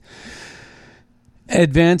occasions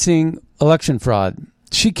advancing election fraud.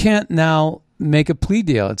 She can't now make a plea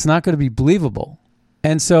deal. It's not going to be believable.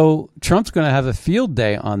 And so Trump's going to have a field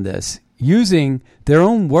day on this, using their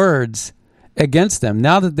own words against them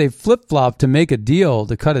now that they've flip-flopped to make a deal,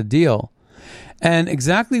 to cut a deal. And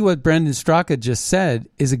exactly what Brendan Straka just said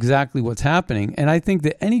is exactly what's happening. And I think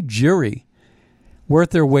that any jury worth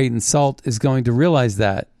their weight in salt is going to realize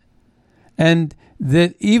that. And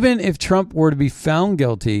that even if Trump were to be found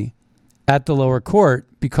guilty at the lower court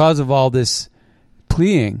because of all this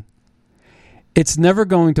pleading, it's never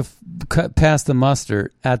going to pass the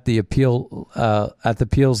muster at the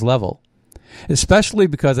appeals level, especially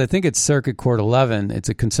because I think it's Circuit Court 11. It's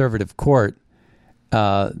a conservative court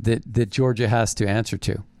that Georgia has to answer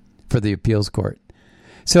to for the appeals court.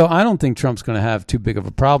 So I don't think Trump's going to have too big of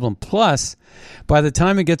a problem. Plus, by the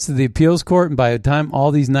time it gets to the appeals court and by the time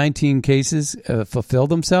all these 19 cases fulfill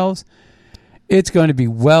themselves, it's going to be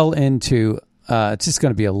well into, it's just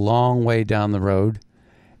going to be a long way down the road.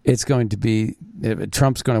 It's going to be,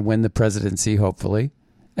 Trump's going to win the presidency, hopefully,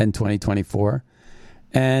 in 2024.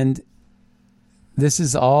 And this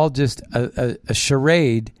is all just a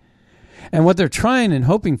charade. And what they're trying and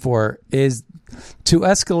hoping for is to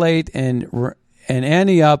escalate and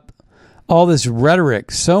ante up all this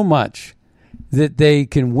rhetoric so much that they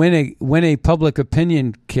can win a public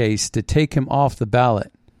opinion case to take him off the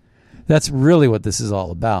ballot. That's really what this is all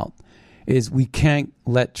about. Is we can't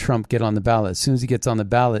let Trump get on the ballot. As soon as he gets on the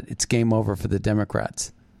ballot, it's game over for the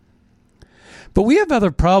Democrats. But we have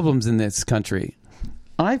other problems in this country.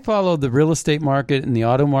 I follow the real estate market and the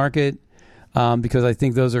auto market because I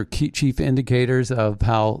think those are chief indicators of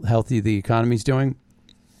how healthy the economy is doing.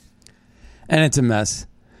 And it's a mess.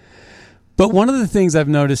 But one of the things I've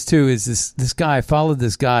noticed, too, is this guy. I followed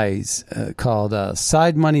this guy. He's called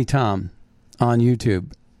Side Money Tom on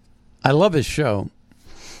YouTube. I love his show.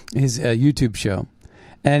 His YouTube show.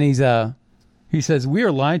 And he says, we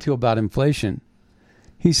are lied to about inflation.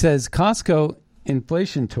 He says, Costco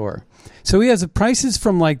inflation tour. So he has prices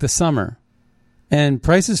from like the summer and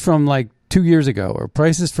prices from like 2 years ago or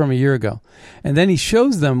prices from a year ago. And then he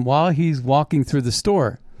shows them while he's walking through the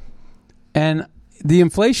store. And the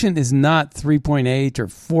inflation is not 3.8 or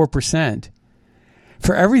 4%.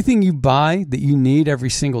 For everything you buy that you need every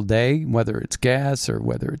single day, whether it's gas or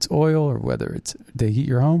whether it's oil or whether it's to heat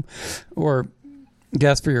your home or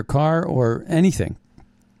gas for your car or anything,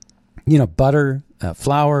 butter,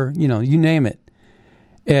 flour, you name it.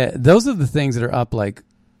 Those are the things that are up like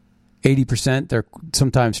 80%. They're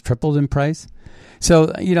sometimes tripled in price. So,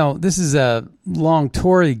 this is a long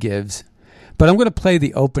tour he gives, but I'm going to play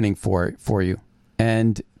the opening for you.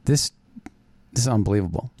 And this is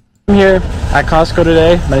unbelievable. I'm here at Costco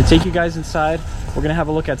today. I'm going to take you guys inside. We're going to have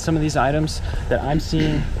a look at some of these items that I'm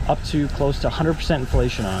seeing up to close to 100%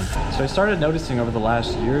 inflation on. So I started noticing over the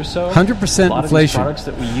last year or so, 100% a lot inflation. Of these products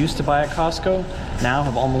that we used to buy at Costco now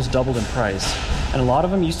have almost doubled in price. And a lot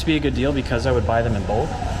of them used to be a good deal because I would buy them in bulk.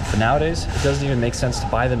 But nowadays, it doesn't even make sense to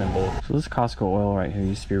buy them in bulk. So this Costco oil right here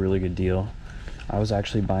used to be a really good deal. I was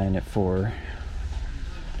actually buying it for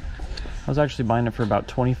about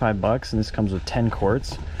 $25, and this comes with 10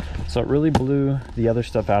 quarts. So it really blew the other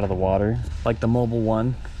stuff out of the water. Like the mobile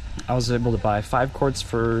one, I was able to buy 5 quarts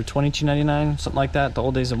for $22.99, something like that, the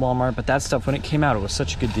old days at Walmart. But that stuff, when it came out, it was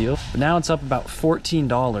such a good deal. But now it's up about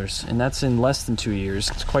 $14, and that's in less than 2 years.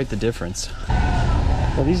 It's quite the difference.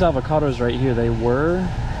 Well, these avocados right here, they were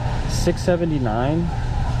 $6.79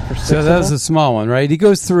 for 6 So that was of them. a small one, right? He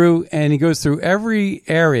goes through every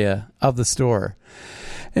area of the store.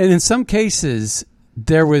 And in some cases,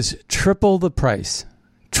 there was triple the price,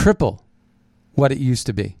 triple what it used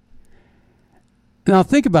to be. Now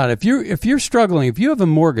think about it. If you're struggling, if you have a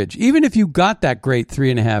mortgage, even if you got that great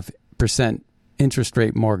 3.5% interest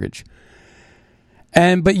rate mortgage,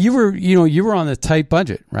 but you were on a tight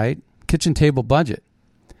budget, right? Kitchen table budget,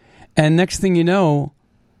 and next thing you know,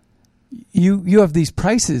 you have these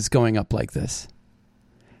prices going up like this.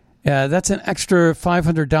 That's an extra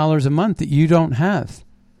 $500 a month that you don't have.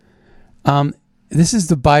 This is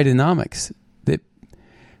the Bidenomics. That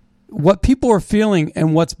what people are feeling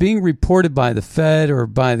and what's being reported by the Fed or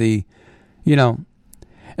by the,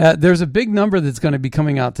 there's a big number that's going to be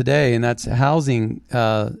coming out today, and that's housing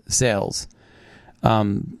sales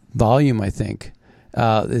volume. I think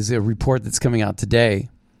is a report that's coming out today.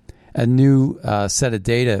 A new set of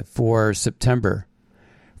data for September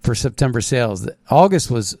sales. August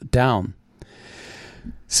was down.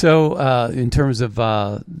 So in terms of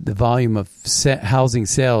the volume of housing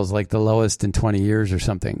sales, like the lowest in 20 years or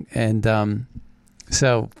something. And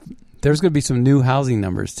so there's going to be some new housing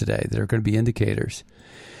numbers today that are going to be indicators.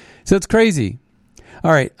 So it's crazy.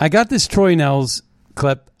 All right, I got this Troy Nehls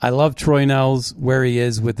clip. I love Troy Nehls, where he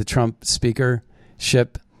is with the Trump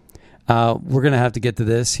speakership. We're going to have to get to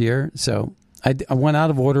this here. So I went out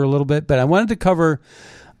of order a little bit, but I wanted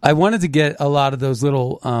to get a lot of those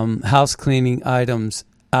little house cleaning items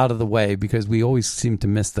out of the way because we always seem to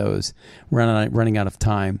miss those. Running out of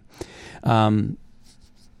time.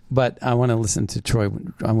 But I want to listen to Troy.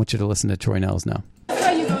 I want you to listen to Troy Nehls now.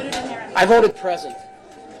 I voted present.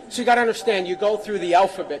 So you got to understand, you go through the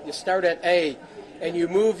alphabet. You start at A, and you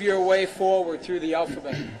move your way forward through the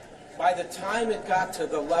alphabet. By the time it got to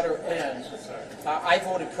the letter N, I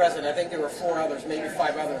voted present. I think there were 4 others, maybe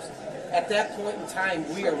 5 others. At that point in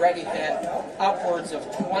time, we already had upwards of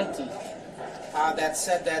 20 that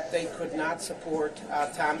said that they could not support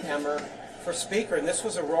Tom Emmer for Speaker. And this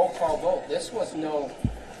was a roll call vote. This was no,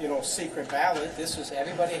 secret ballot. This was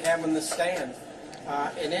everybody having the stand.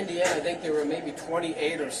 In Indiana, I think there were maybe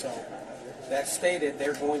 28 or so that stated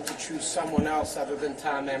they're going to choose someone else other than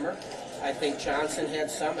Tom Emmer. I think Johnson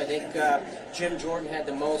had some. I think Jim Jordan had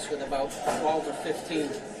the most with about 12 or 15.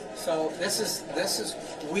 So this is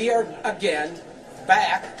we are again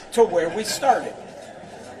back to where we started.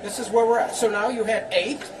 This is where we're at. So now you had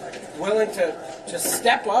 8 willing to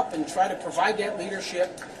step up and try to provide that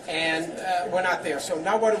leadership, and we're not there. So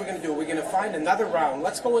now what are we going to do? We're going to find another round.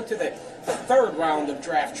 Let's go into the 3rd round of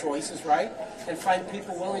draft choices, right? And find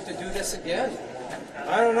people willing to do this again.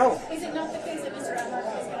 I don't know. Is it not the case that Mr. Emmer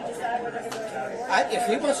is going to decide whether to go to the floor? If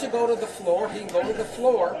he wants to go to the floor, he can go to the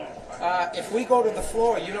floor. If we go to the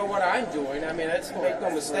floor, you know what I'm doing. I mean, make no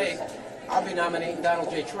mistake. I'll be nominating Donald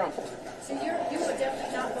J. Trump. So you would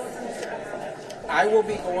definitely not vote for Mr. Emmer? I will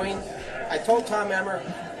be going. I told Tom Emmer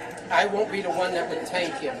I won't be the one that would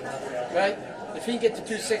tank him, right? If he gets to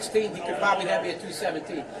 216, he could probably have me at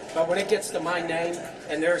 217. But when it gets to my name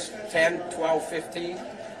and there's 10, 12, 15,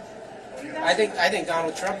 I think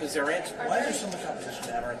Donald Trump is their answer. Why is there so much opposition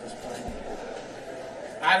to Emmer at this point?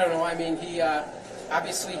 I don't know. I mean, he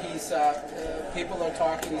obviously he's people are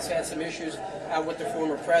talking. He's had some issues with the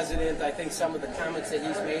former president. I think some of the comments that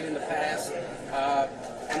he's made in the past.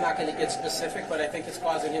 I'm not going to get specific, but I think it's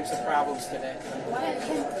causing him some problems today.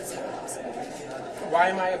 Why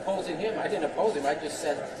am I opposing him? I didn't oppose him. I just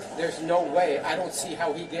said there's no way. I don't see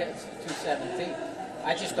how he gets 217.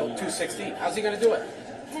 I just don't 216. How's he going to do it?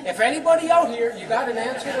 If anybody out here, you got an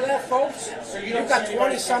answer to that, folks? So you've got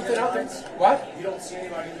 20-something out there. What? You don't see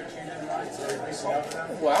anybody either changing their minds or increasing out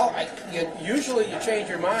them? Well, usually you change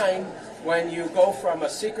your mind when you go from a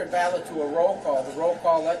secret ballot to a roll call. The roll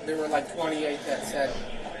call, there were like 28 that said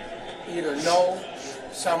either no,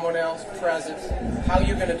 someone else, present. How are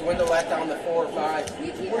you going to dwindle that down to 4 or 5?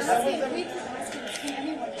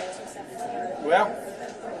 Well,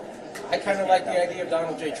 I kind of like the idea of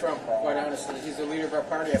Donald J. Trump, quite honestly. He's the leader of our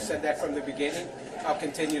party. I've said that from the beginning. I'll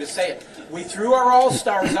continue to say it. We threw our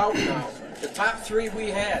all-stars out now. The top 3 we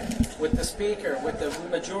had with the Speaker, with the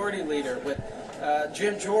Majority Leader, with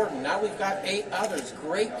Jim Jordan. Now we've got 8 others,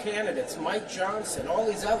 great candidates, Mike Johnson, all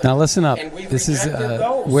these others. Now listen up. And this is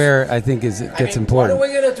where I think it gets important. What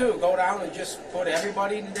are we going to do? Go down and just put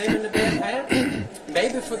everybody's name in the damn hat?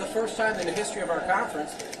 Maybe for the first time in the history of our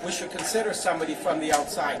conference, we should consider somebody from the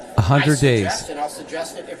outside. 100 days. And I'll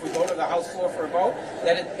suggest it if we go to the House floor for a vote,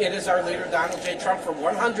 that it is our leader, Donald J. Trump, for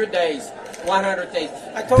 100 days. 100 days.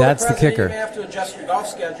 I told That's the president the kicker. You may have to adjust your golf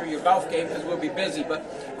schedule, your golf game, because we'll be busy, but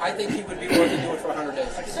I think he would be willing to do it for 100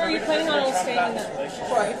 days. So are you planning on staying in the...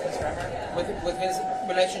 With his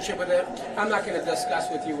relationship with it, I'm not going to discuss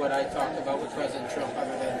with you what I talked about with President Trump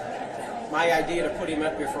other than my idea to put him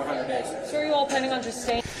up here for 100 days. So are you all planning on just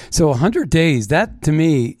staying? So 100 days, that to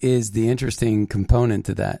me is the interesting component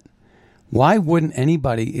to that. Why wouldn't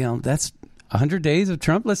anybody, that's 100 days of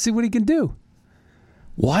Trump, let's see what he can do.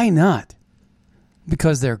 Why not?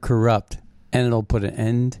 Because they're corrupt, and it'll put an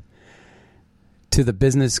end to the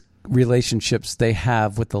business relationships they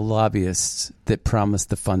have with the lobbyists that promise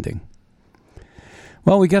the funding.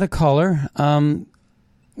 Well, we got a caller,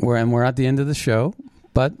 we're at the end of the show,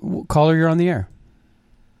 but caller, you're on the air.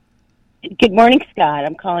 Good morning, Scott.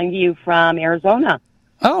 I'm calling you from Arizona.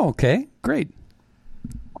 Oh, okay. Great.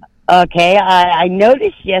 Okay, I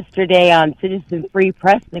noticed yesterday on Citizen Free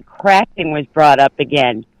Press that Kraken was brought up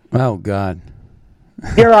again. Oh, God.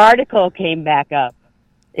 Their article came back up,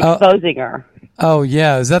 exposing her. Oh,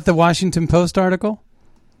 yeah. Is that the Washington Post article?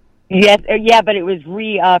 Yes, yeah, but it was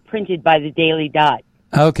reprinted by the Daily Dot.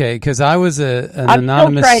 Okay, because I was an I'm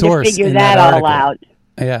anonymous still trying source to figure in that article. all out.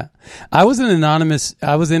 Yeah. I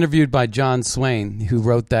was interviewed by John Swain, who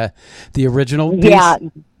wrote the original piece. Yeah.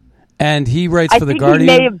 And he writes for The I Guardian.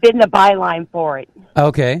 think he may have been the byline for it.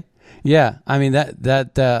 Okay. Yeah. I mean,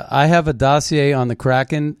 that I have a dossier on the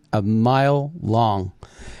Kraken a mile long.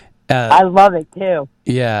 I love it, too.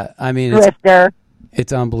 Yeah. I mean,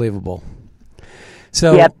 it's unbelievable.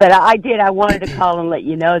 So, yeah, but I wanted to call and let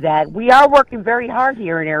you know that we are working very hard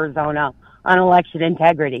here in Arizona on election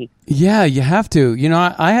integrity. Yeah, you have to.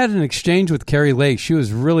 I had an exchange with Carrie Lake. She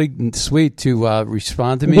was really sweet to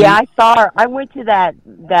respond to me. Yeah, I saw her. I went to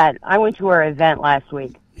I went to her event last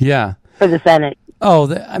week. Yeah. For the Senate. Oh,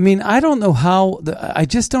 I don't know how. I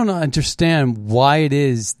just don't understand why it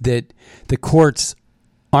is that the courts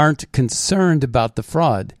aren't concerned about the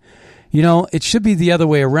fraud. It should be the other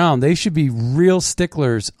way around. They should be real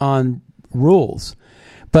sticklers on rules.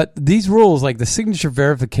 But these rules, like the signature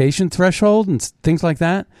verification threshold and things like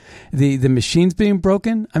that, the machines being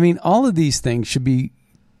broken, I mean, all of these things should be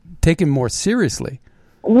taken more seriously.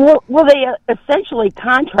 Well, they essentially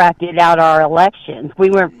contracted out our elections. We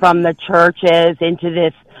went from the churches into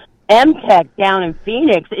this MTech down in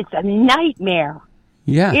Phoenix. It's a nightmare.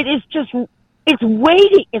 Yeah. It is just, it's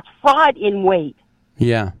waiting. It's fraud in wait.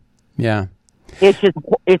 Yeah. Yeah.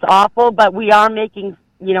 It's awful, but we are making,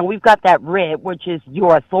 we've got that writ, which is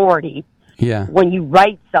your authority. Yeah. When you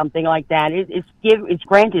write something like that, it's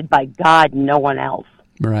granted by God and no one else.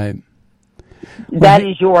 Right. That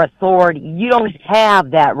is your authority. You don't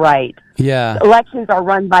have that right. Yeah. Elections are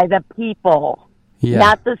run by the people,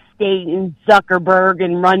 not the state and Zuckerberg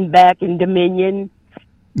and Runbeck and Dominion.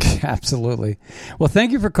 Absolutely. Well,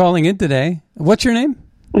 thank you for calling in today. What's your name?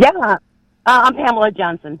 Yeah. I'm Pamela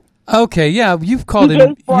Johnson. Okay, yeah, you've called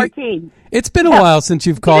in. 14. It's been a while since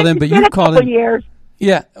you've called in, but you've called in. It's been a couple years.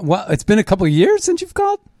 Yeah, well, it's been a couple of years since you've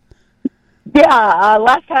called? Yeah,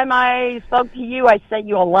 last time I spoke to you, I sent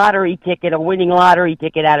you a winning lottery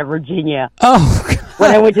ticket out of Virginia. Oh, God.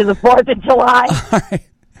 When I went to the 4th of July.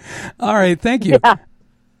 All right, thank you. Yeah.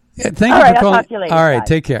 Thank you for I'll calling. talk to you later. All right, Bye.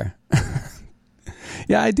 take care.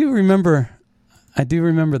 Yeah, I do remember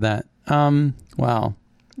that. Wow,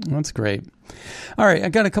 that's great. All right, I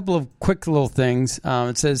got a couple of quick little things.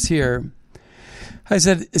 It says here, I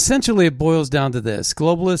said, essentially it boils down to this.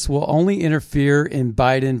 Globalists will only interfere in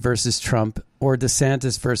Biden versus Trump or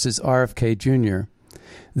DeSantis versus RFK Jr.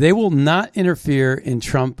 They will not interfere in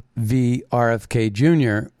Trump v. RFK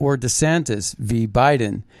Jr. or DeSantis v.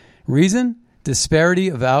 Biden. Reason? Disparity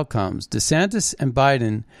of outcomes. DeSantis and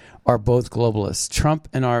Biden are both globalists. Trump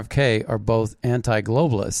and RFK are both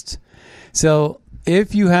anti-globalists. So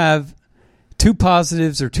if you have two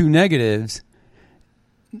positives or two negatives,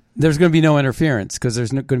 there's going to be no interference because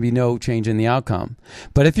there's going to be no change in the outcome.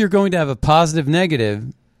 But if you're going to have a positive negative,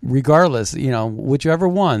 regardless, whichever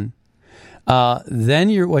one,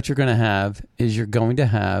 then what you're going to have is you're going to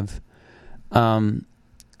have an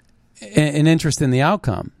interest in the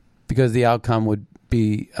outcome because the outcome would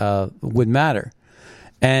matter.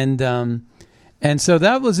 And so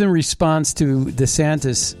that was in response to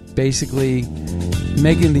DeSantis basically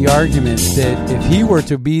making the argument that if he were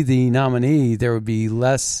to be the nominee, there would be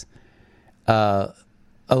less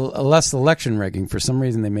election rigging. For some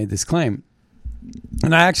reason, they made this claim.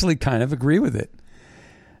 And I actually kind of agree with it.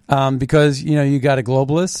 Because, you got a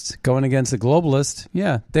globalist going against a globalist.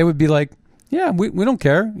 Yeah, they would be like, yeah, we don't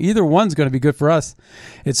care. Either one's going to be good for us.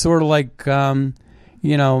 It's sort of like,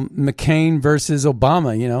 McCain versus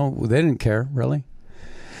Obama. They didn't care, really.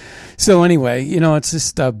 So anyway, it's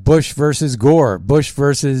just Bush versus Gore, Bush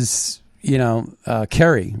versus,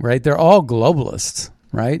 Kerry, right? They're all globalists,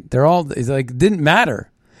 right? It didn't matter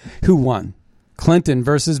who won. Clinton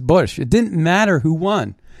versus Bush. It didn't matter who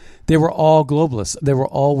won. They were all globalists. They were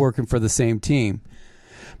all working for the same team.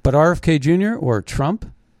 But RFK Jr. or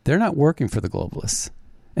Trump, they're not working for the globalists.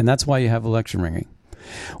 And that's why you have election ringing.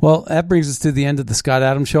 Well, that brings us to the end of the Scott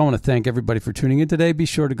Adams Show. I want to thank everybody for tuning in today. Be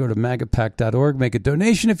sure to go to magapack.org. Make a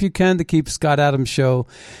donation if you can to keep Scott Adams Show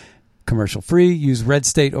commercial free. Use Red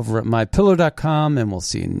State over at mypillow.com. And we'll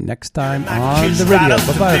see you next time on the radio.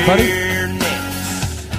 Bye-bye, everybody.